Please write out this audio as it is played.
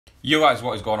Yo guys,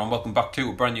 what is going on? Welcome back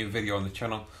to a brand new video on the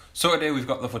channel. So today we've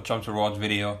got the FUT Champs Rewards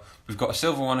video. We've got a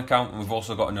Silver 1 account and we've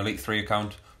also got an Elite 3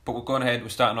 account. But we're going ahead, we're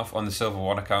starting off on the Silver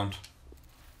 1 account.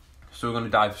 So we're going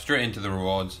to dive straight into the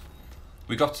rewards.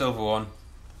 We got Silver 1,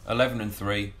 11 and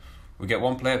 3. We get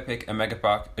one player pick, a mega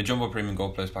pack, a jumbo premium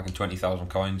gold players pack and 20,000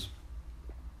 coins.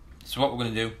 So what we're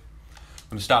going to do, we're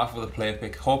going to start off with a player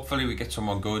pick. Hopefully we get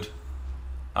someone good.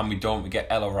 And we don't, we get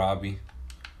El Arabi,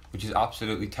 which is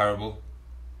absolutely terrible.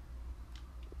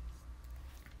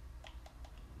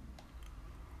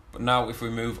 But now if we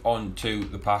move on to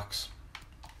the packs,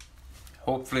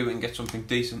 hopefully we can get something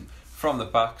decent from the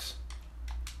packs.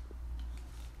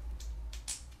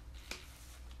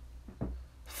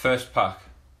 First pack.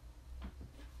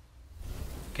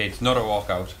 Okay, it's not a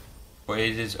walkout, but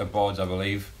it is a boards, I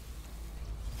believe.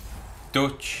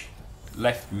 Dutch,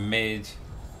 left mid,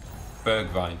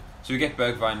 Bergwijn. So we get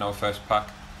Bergwijn in our first pack.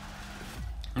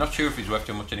 I'm not sure if he's worth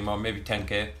too much anymore, maybe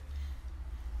 10k.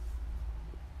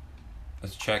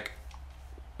 Let's check.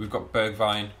 We've got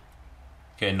Bergwijn.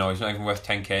 Okay, no, he's not even worth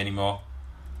 10k anymore.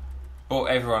 But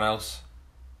everyone else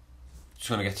just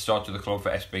going to get started to the club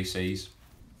for SBCs.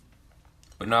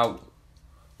 But now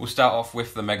we'll start off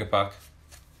with the mega pack.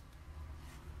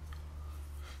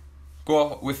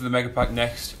 Go with the mega pack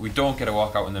next. We don't get a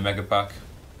walkout in the mega pack.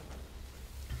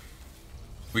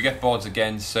 We get boards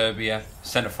again. Serbia,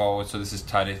 centre forward. So this is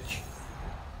Tadic.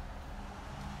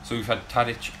 So we've had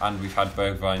Tadic and we've had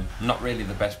Bergwijn. Not really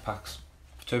the best packs,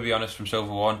 to be honest, from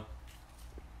Silver 1.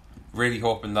 Really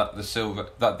hoping that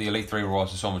the Elite 3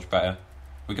 rewards are so much better.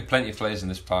 We get plenty of players in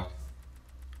this pack.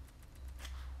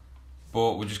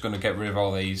 But we're just going to get rid of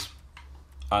all these.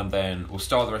 And then we'll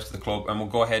start the rest of the club and we'll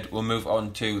go ahead, we'll move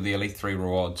on to the Elite 3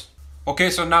 rewards.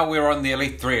 Okay, so now we're on the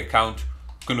Elite 3 account.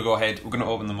 We're going to go ahead, we're going to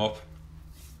open them up.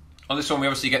 On this one we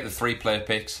obviously get the 3 player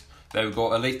picks. There we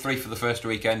go, Elite 3 for the first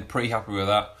weekend, pretty happy with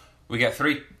that. We get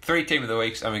three team of the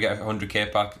weeks and we get a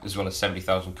 100k pack as well as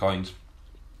 70,000 coins.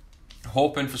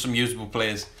 Hoping for some usable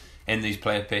players in these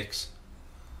player picks.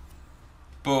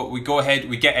 But we go ahead,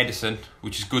 we get Edison,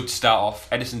 which is good to start off.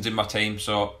 Edison's in my team,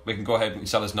 so we can go ahead and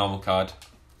sell his normal card.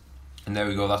 And there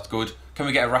we go, that's good. Can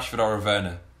we get a Rashford or a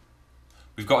Werner?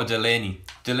 We've got a Delaney.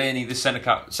 Delaney, this centre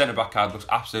back card looks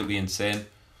absolutely insane.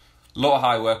 Low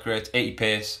high work rate, 80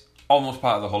 pace, almost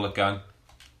part of the Hullet gang.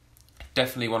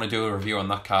 Definitely want to do a review on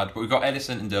that card. But we've got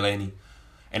Edison and Delaney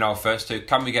in our first two.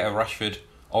 Can we get a Rashford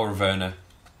or a Werner?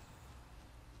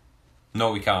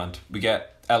 No, we can't. We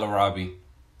get El Arabi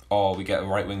or we get a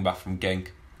right wing back from Genk.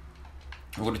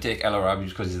 We're going to take El Arabi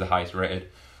just because he's the highest rated.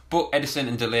 But Edison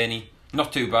and Delaney,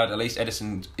 not too bad. At least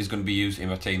Edison is going to be used in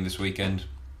my team this weekend.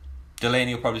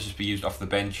 Delaney will probably just be used off the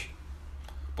bench.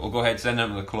 But we'll go ahead and send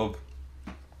him to the club.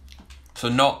 So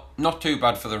not too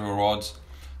bad for the rewards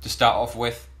to start off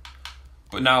with.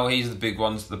 But now here's the big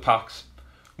ones, the packs.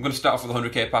 I'm going to start off with the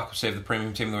 100k pack. We'll save the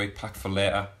premium team of the week pack for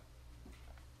later.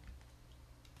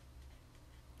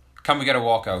 Can we get a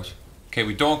walkout? Okay,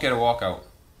 we don't get a walkout.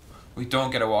 We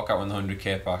don't get a walkout on the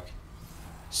 100k pack.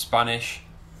 Spanish,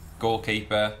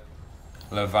 goalkeeper,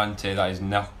 Levante. That is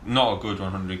not a good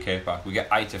 100k pack. We get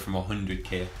Aita from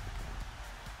 100k.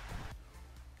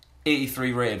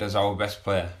 83 rated as our best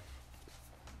player.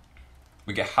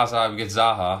 We get Hazard, we get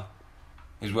Zaha.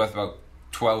 He's worth about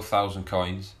 12,000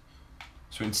 coins.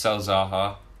 So we can sell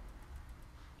Zaha.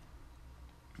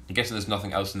 I'm guessing there's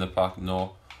nothing else in the pack.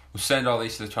 No. We'll send all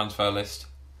these to the transfer list.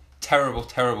 Terrible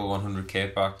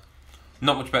 100k pack.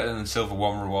 Not much better than Silver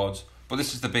 1 rewards. But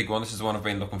this is the big one. This is the one I've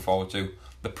been looking forward to.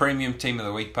 The premium team of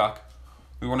the week pack.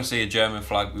 We want to see a German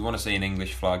flag. We want to see an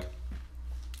English flag.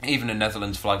 Even a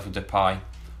Netherlands flag for Depay.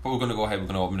 But we're going to go ahead. We're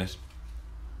going to open it.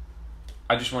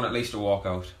 I just want at least a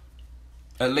walkout.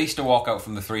 At least a walkout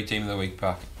from the 3 team of the week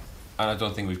pack. And I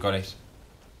don't think we've got it.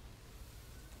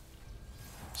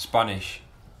 Spanish.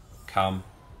 Cam.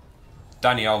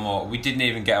 Danny Olmo. We didn't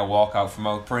even get a walkout from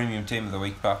our premium team of the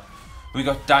week pack. We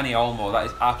got Danny Olmo. That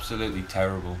is absolutely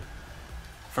terrible.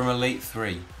 From Elite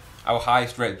 3. Our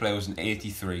highest rated player was an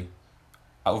 83.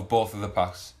 Out of both of the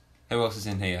packs. Who else is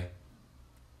in here?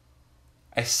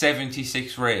 A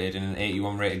 76 rated and an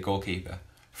 81 rated goalkeeper.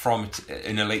 From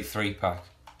an Elite 3 pack.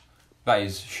 That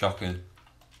is shocking.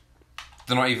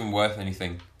 They're not even worth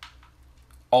anything.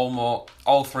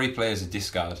 All 3 players are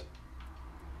discard.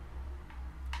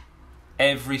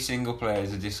 Every single player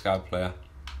is a discard player.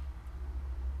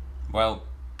 Well,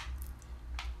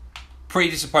 pretty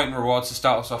disappointing rewards to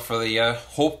start us off for the year.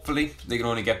 Hopefully they can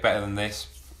only get better than this.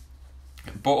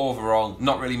 But overall,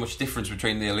 not really much difference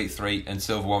between the Elite 3 and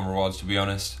Silver 1 rewards, to be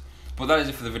honest. But that is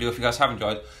it for the video. If you guys have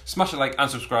enjoyed, smash a like and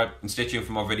subscribe and stay tuned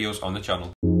for more videos on the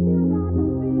channel.